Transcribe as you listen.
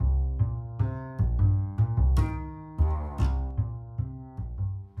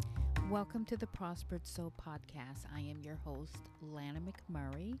Welcome to the Prospered Soul Podcast. I am your host, Lana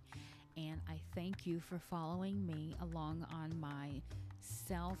McMurray, and I thank you for following me along on my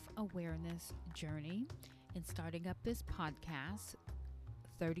self-awareness journey in starting up this podcast,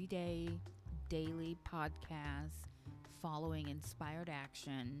 30-day daily podcast following inspired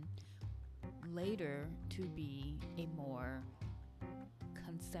action, later to be a more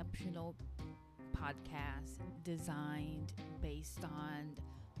conceptual podcast designed based on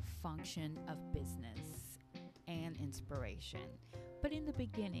function of business and inspiration. But in the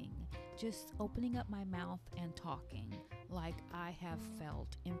beginning, just opening up my mouth and talking like I have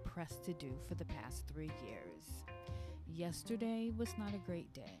felt impressed to do for the past 3 years. Yesterday was not a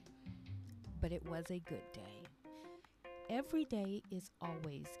great day, but it was a good day. Every day is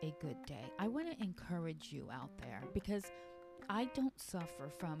always a good day. I want to encourage you out there because I don't suffer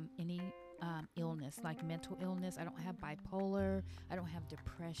from any illness, like mental illness. I don't have bipolar. I don't have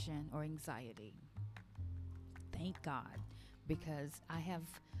depression or anxiety. Thank God, because I have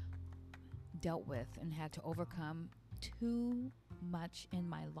dealt with and had to overcome too much in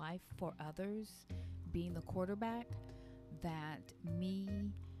my life for others, being the quarterback, that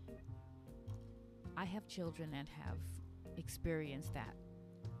I have children that have experienced that.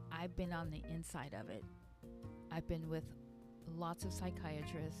 I've been on the inside of it. I've been with lots of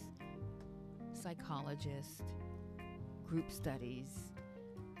psychiatrists, psychologists, group studies,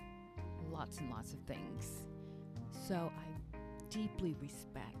 lots and lots of things. So I deeply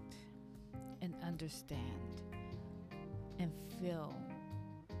respect and understand and feel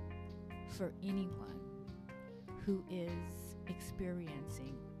for anyone who is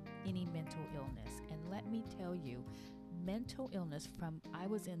experiencing any mental illness. And let me tell you, mental illness I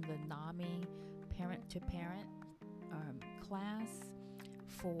was in the NAMI parent-to-parent class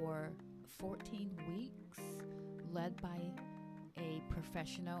for 14 weeks, led by a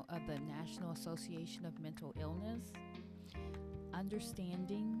professional of the National Association of Mental Illness,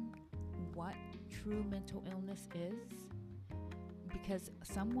 understanding what true mental illness is, because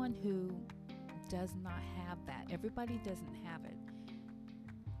someone who does not have that, everybody doesn't have it.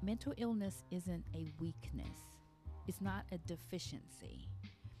 Mental illness isn't a weakness. It's not a deficiency.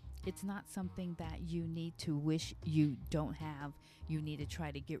 It's not something that you need to wish you don't have, you need to try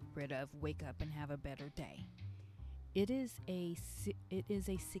to get rid of, wake up and have a better day. It is a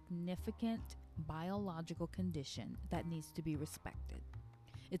significant biological condition that needs to be respected.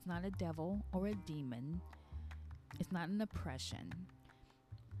 It's not a devil or a demon. It's not an oppression.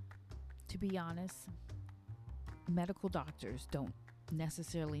 To be honest, medical doctors don't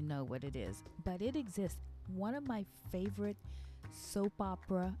necessarily know what it is, but it exists. One of my favorite soap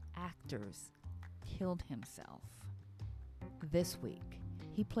opera actors killed himself this week.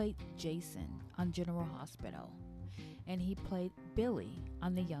 He played Jason on General Hospital, and he played Billy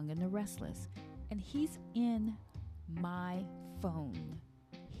on The Young and the Restless. And he's in my phone,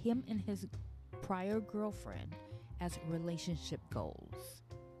 him and his prior girlfriend, as relationship goals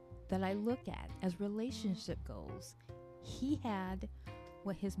that I look at as relationship goals. He had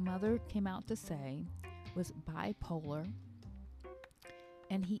what his mother came out to say was bipolar,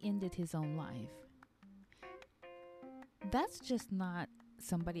 and he ended his own life. That's just not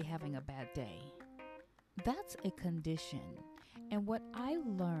somebody having a bad day. That's a condition. And what I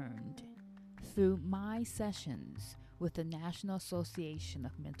learned through my sessions with the National Association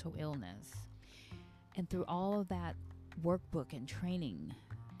of Mental Illness, and through all of that workbook and training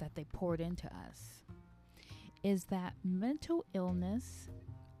that they poured into us, is that mental illness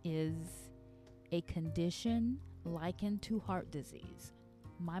is a condition likened to heart disease.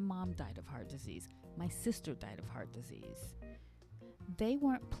 My mom died of heart disease. My sister died of heart disease. They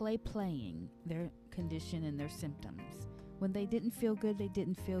weren't playing their condition and their symptoms. When they didn't feel good, they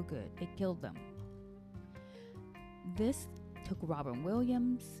didn't feel good. It killed them. This took Robin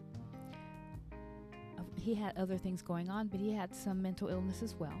Williams. He had other things going on, but he had some mental illness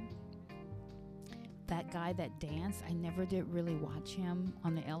as well. That guy that danced, I never did really watch him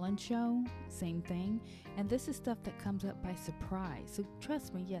on the Ellen Show. Same thing. And this is stuff that comes up by surprise. So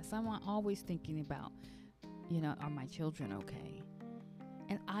trust me, yes, I'm always thinking about, are my children okay?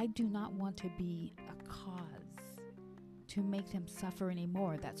 And I do not want to be a cause to make them suffer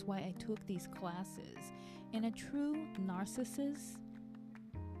anymore. That's why I took these classes. And a true narcissist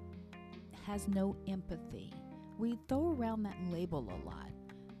has no empathy. We throw around that label a lot.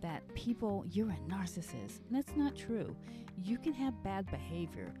 That people, you're a narcissist. And that's not true. You can have bad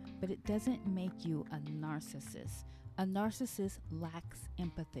behavior, but it doesn't make you a narcissist. A narcissist lacks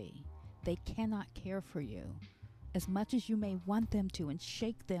empathy. They cannot care for you. As much as you may want them to and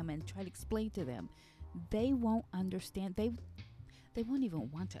shake them and try to explain to them, they won't understand. They won't even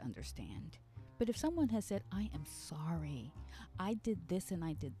want to understand. But if someone has said, I am sorry, I did this and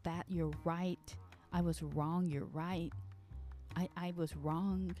I did that, you're right, I was wrong, you're right, I was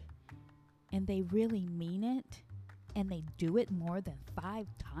wrong, and they really mean it, and they do it more than 5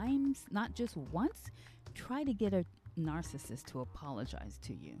 times, not just once, try to get a narcissist to apologize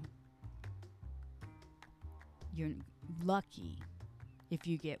to you. You're lucky if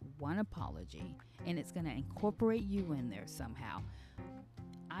you get one apology, and it's going to incorporate you in there somehow.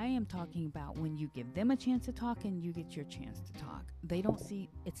 I am talking about when you give them a chance to talk and you get your chance to talk. They don't see,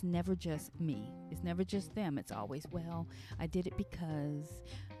 it's never just me. It's never just them. It's always, well, I did it because,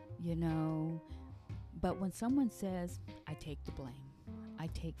 you know. But when someone says, I take the blame, I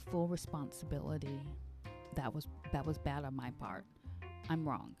take full responsibility, that was bad on my part, I'm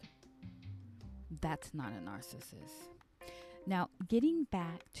wrong. That's not a narcissist. Now, getting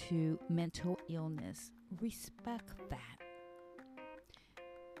back to mental illness, respect that.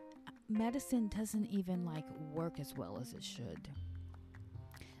 Medicine doesn't even work as well as it should.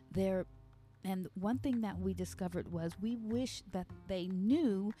 And one thing that we discovered was we wish that they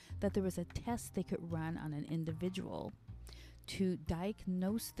knew that there was a test they could run on an individual to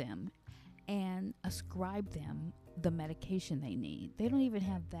diagnose them and ascribe them the medication they need. They don't even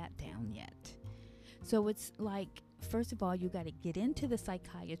have that down yet. So it's first of all, you got to get into the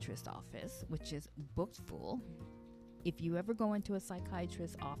psychiatrist's office, which is booked full. If you ever go into a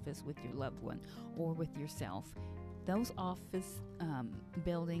psychiatrist's office with your loved one or with yourself, those office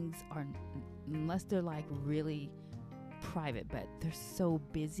buildings are, unless they're really private, but they're so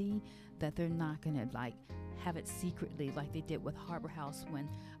busy that they're not going to have it secretly like they did with Harbor House when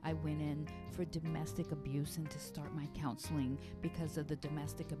I went in for domestic abuse and to start my counseling because of the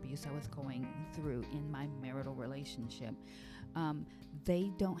domestic abuse I was going through in my marital relationship.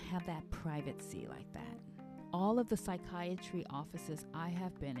 They don't have that privacy like that. All of the psychiatry offices I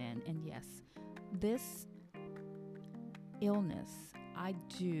have been in, and yes, this illness, I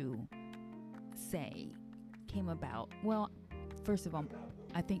do say, came about. Well, first of all,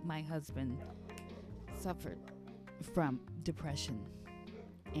 I think my husband suffered from depression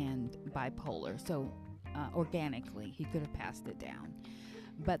and bipolar, so organically he could have passed it down.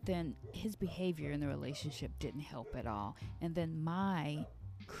 But then his behavior in the relationship didn't help at all. And then my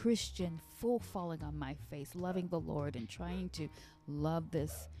Christian full falling on my face, loving the Lord and trying to love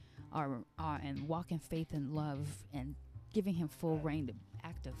this and walk in faith and love and giving him full reign to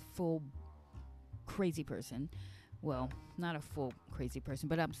act a full crazy person. Well, not a full crazy person,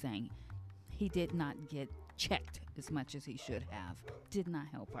 but I'm saying he did not get checked as much as he should have. Did not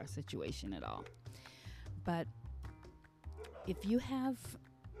help our situation at all. But if you have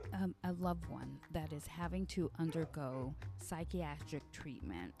a loved one that is having to undergo psychiatric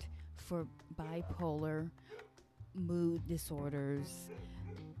treatment for bipolar, mood disorders,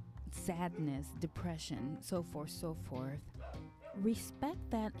 sadness, depression, so forth, respect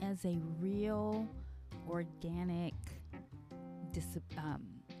that as a real organic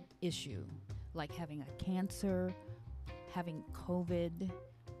issue, like having a cancer, having COVID,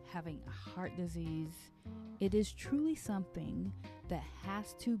 having a heart disease. It is truly something that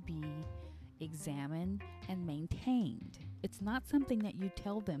has to be examined and maintained. It's not something that you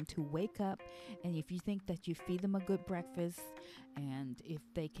tell them to wake up, and if you think that you feed them a good breakfast, and if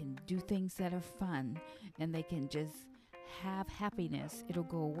they can do things that are fun, and they can just have happiness, it'll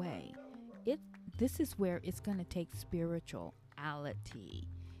go away. This is where it's going to take spirituality.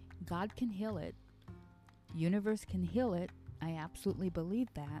 God can heal it. Universe can heal it. I absolutely believe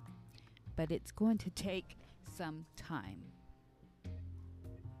that. But it's going to take some time.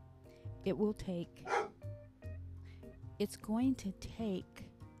 It's going to take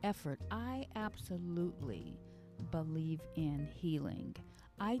effort. I absolutely believe in healing.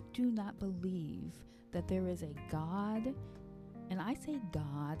 I do not believe that there is a God, and I say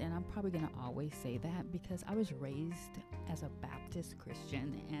God, and I'm probably going to always say that because I was raised as a Baptist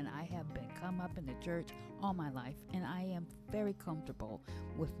Christian, and I have come up in the church all my life, and I am very comfortable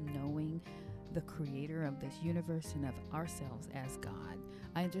with knowing the creator of this universe and of ourselves as God.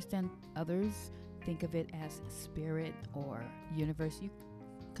 I understand others think of it as spirit or universe. You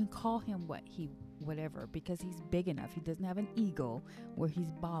can call him whatever, because he's big enough. He doesn't have an ego where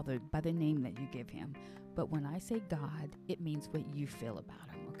he's bothered by the name that you give him. But when I say God, it means what you feel about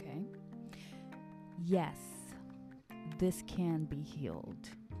him, okay? Yes, this can be healed.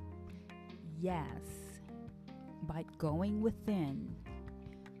 Yes, by going within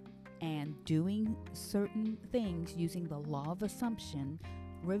and doing certain things using the law of assumption,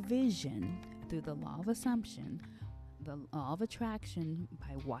 revision through the law of assumption, the law of attraction,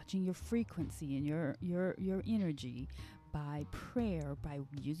 by watching your frequency and your energy, by prayer, by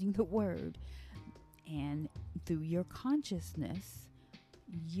using the word, and through your consciousness,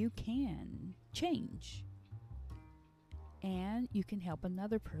 you can change. And you can help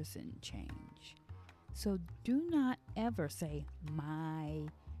another person change. So do not ever say, my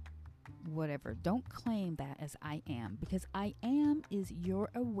whatever. Don't claim that as I am, because I am is your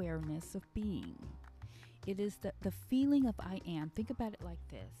awareness of being. It is the feeling of I am. Think about it like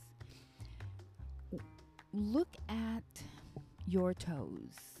this. Look at your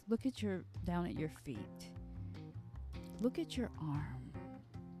toes. Look at down at your feet. Look at your arm.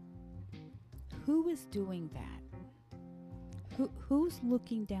 Who is doing that? Who's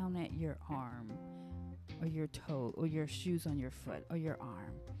looking down at your arm or your toe or your shoes on your foot or your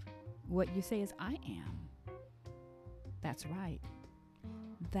arm? What you say is, I am. That's right.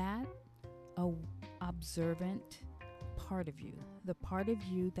 That observant part of you, the part of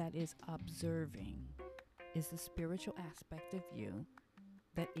you that is observing, is the spiritual aspect of you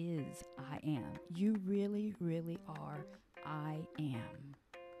that is I am. You really, really are I am.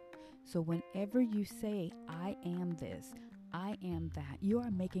 So whenever you say, I am this, I am that, you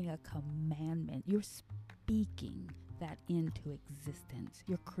are making a commandment. You're speaking that into existence.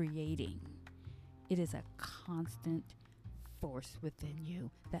 You're creating. It is a constant force within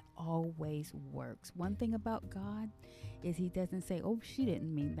you that always works. One thing about God is he doesn't say, oh, she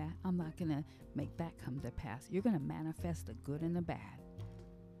didn't mean that. I'm not going to make that come to pass. You're going to manifest the good and the bad.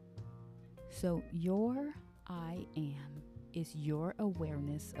 So your I am is your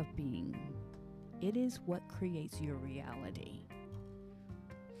awareness of being. It is what creates your reality.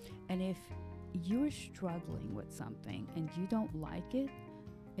 And if you're struggling with something and you don't like it,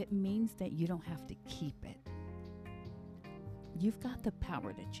 it means that you don't have to keep it. You've got the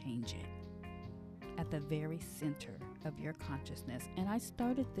power to change it at the very center of your consciousness. And I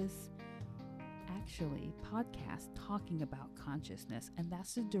started this podcast talking about consciousness, and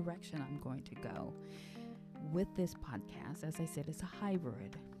that's the direction I'm going to go with this podcast. As I said, it's a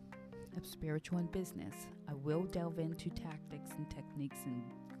hybrid of spiritual and business. I will delve into tactics and techniques and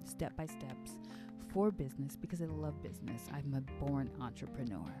step-by-steps for business because I love business. I'm a born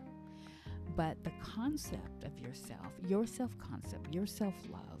entrepreneur. But the concept of yourself, your self-concept, your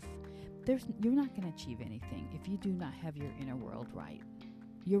self-love, you're not going to achieve anything if you do not have your inner world right.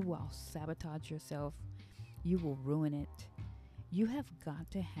 You will sabotage yourself. You will ruin it. You have got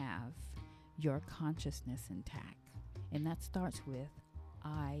to have your consciousness intact. And that starts with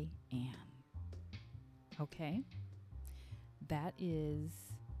I am. Okay? That is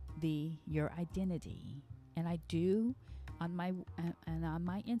your identity. And I do on my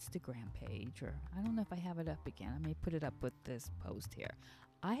Instagram page, or I don't know if I have it up again. I may put it up with this post here.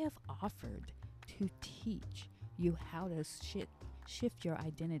 I have offered to teach you how to shift your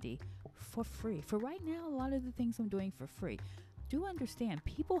identity for free. For right now, a lot of the things I'm doing for free. Do understand,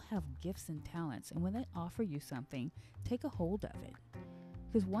 people have gifts and talents, and when they offer you something, take a hold of it.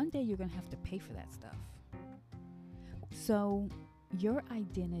 Because one day you're going to have to pay for that stuff. So your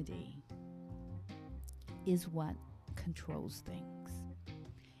identity is what controls things.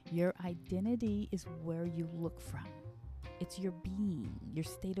 Your identity is where you look from. It's your being, your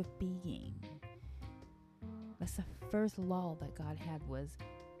state of being. That's the first law that God had, was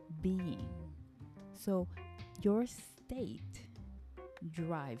being. So your state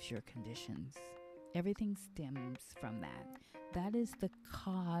drives your conditions. Everything stems from that. That is the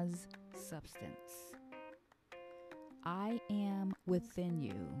cause substance. I am within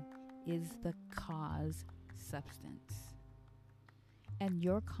you is the cause substance. And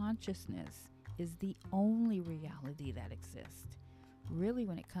your consciousness is the only reality that exists. Really,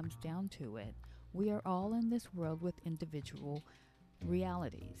 when it comes down to it, we are all in this world with individual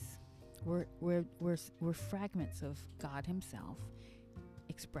realities. We're fragments of God himself,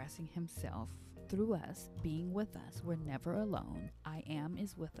 expressing himself through us, being with us. We're never alone. I am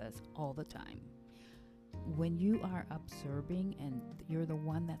is with us all the time. When you are observing and you're the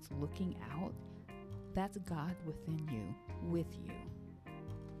one that's looking out, that's God within you, with you.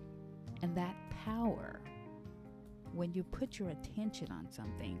 And that power, when you put your attention on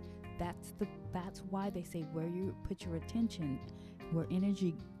something, that's why they say where you put your attention, where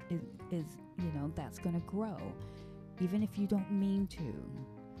energy is that's going to grow, even if you don't mean to.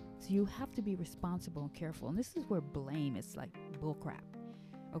 So you have to be responsible and careful. And this is where blame is like bullcrap.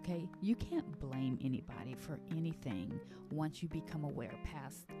 Okay, you can't blame anybody for anything once you become aware.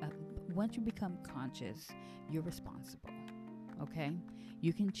 Once you become conscious, you're responsible. Okay,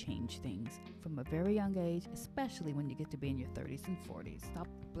 you can change things from a very young age, especially when you get to be in your 30s and 40s. Stop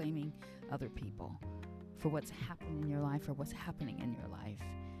blaming other people for what's happened in your life or what's happening in your life.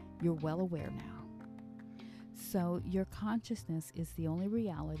 You're well aware now. So your consciousness is the only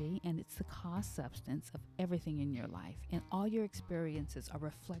reality, and it's the cause substance of everything in your life. And all your experiences are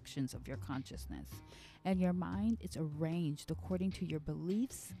reflections of your consciousness. And your mind is arranged according to your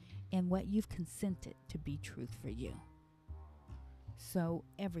beliefs and what you've consented to be truth for you. So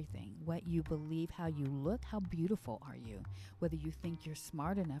everything, what you believe, how you look, how beautiful are you? Whether you think you're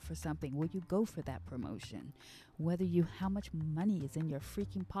smart enough for something, will you go for that promotion? How much money is in your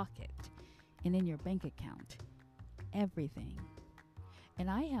freaking pocket and in your bank account? Everything. And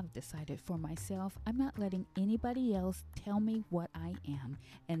I have decided for myself, I'm not letting anybody else tell me what I am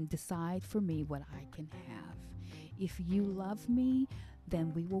and decide for me what I can have. If you love me,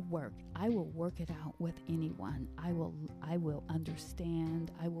 then we will work. I will work it out with anyone. I will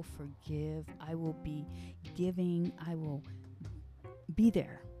understand. I will forgive. I will be giving. I will be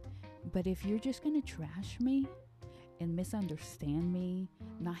there. But if you're just going to trash me and misunderstand me,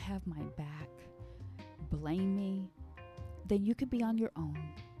 not have my back, blame me, then you could be on your own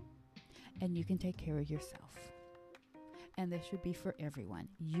and you can take care of yourself. And this should be for everyone.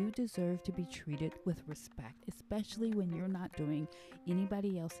 You deserve to be treated with respect, especially when you're not doing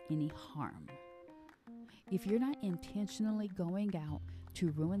anybody else any harm. If you're not intentionally going out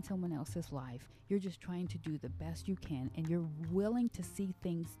to ruin someone else's life, you're just trying to do the best you can, and you're willing to see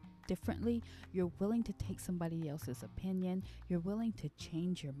things differently, you're willing to take somebody else's opinion, you're willing to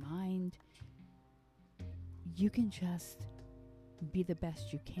change your mind, you can just be the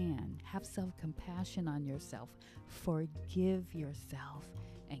best you can. Have self-compassion on yourself. Forgive yourself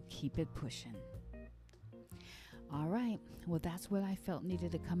and keep it pushing. All right. Well, that's what I felt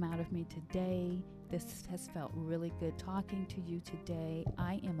needed to come out of me today. This has felt really good talking to you today.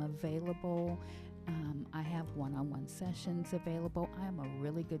 I am available. I have one-on-one sessions available. I am a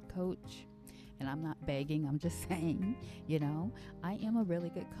really good coach. And I'm not begging, I'm just saying, I am a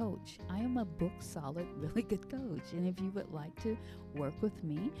really good coach. I am a book solid, really good coach. And if you would like to work with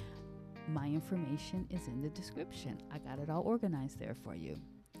me, my information is in the description. I got it all organized there for you.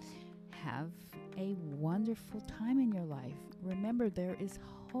 Have a wonderful time in your life. Remember, there is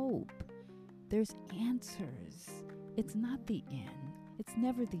hope. There's answers. It's not the end. It's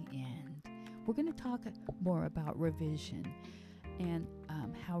never the end. We're going to talk more about revision and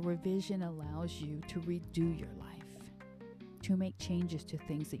how revision allows you to redo your life, to make changes to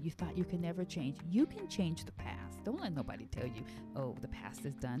things that you thought you could never change. You can change the past. Don't let nobody tell you, oh, the past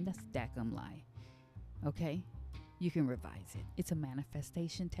is done. That's a daggum lie. Okay? You can revise it. It's a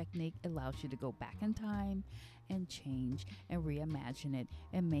manifestation technique. It allows you to go back in time and change and reimagine it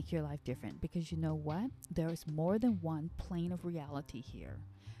and make your life different. Because you know what? There is more than one plane of reality here.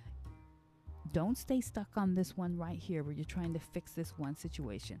 Don't stay stuck on this one right here where you're trying to fix this one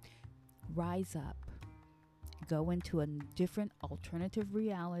situation. Rise up. Go into a different alternative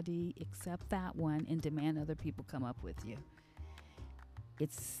reality, accept that one, and demand other people come up with you.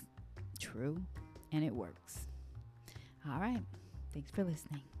 It's true, and it works. All right. Thanks for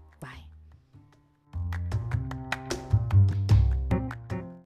listening.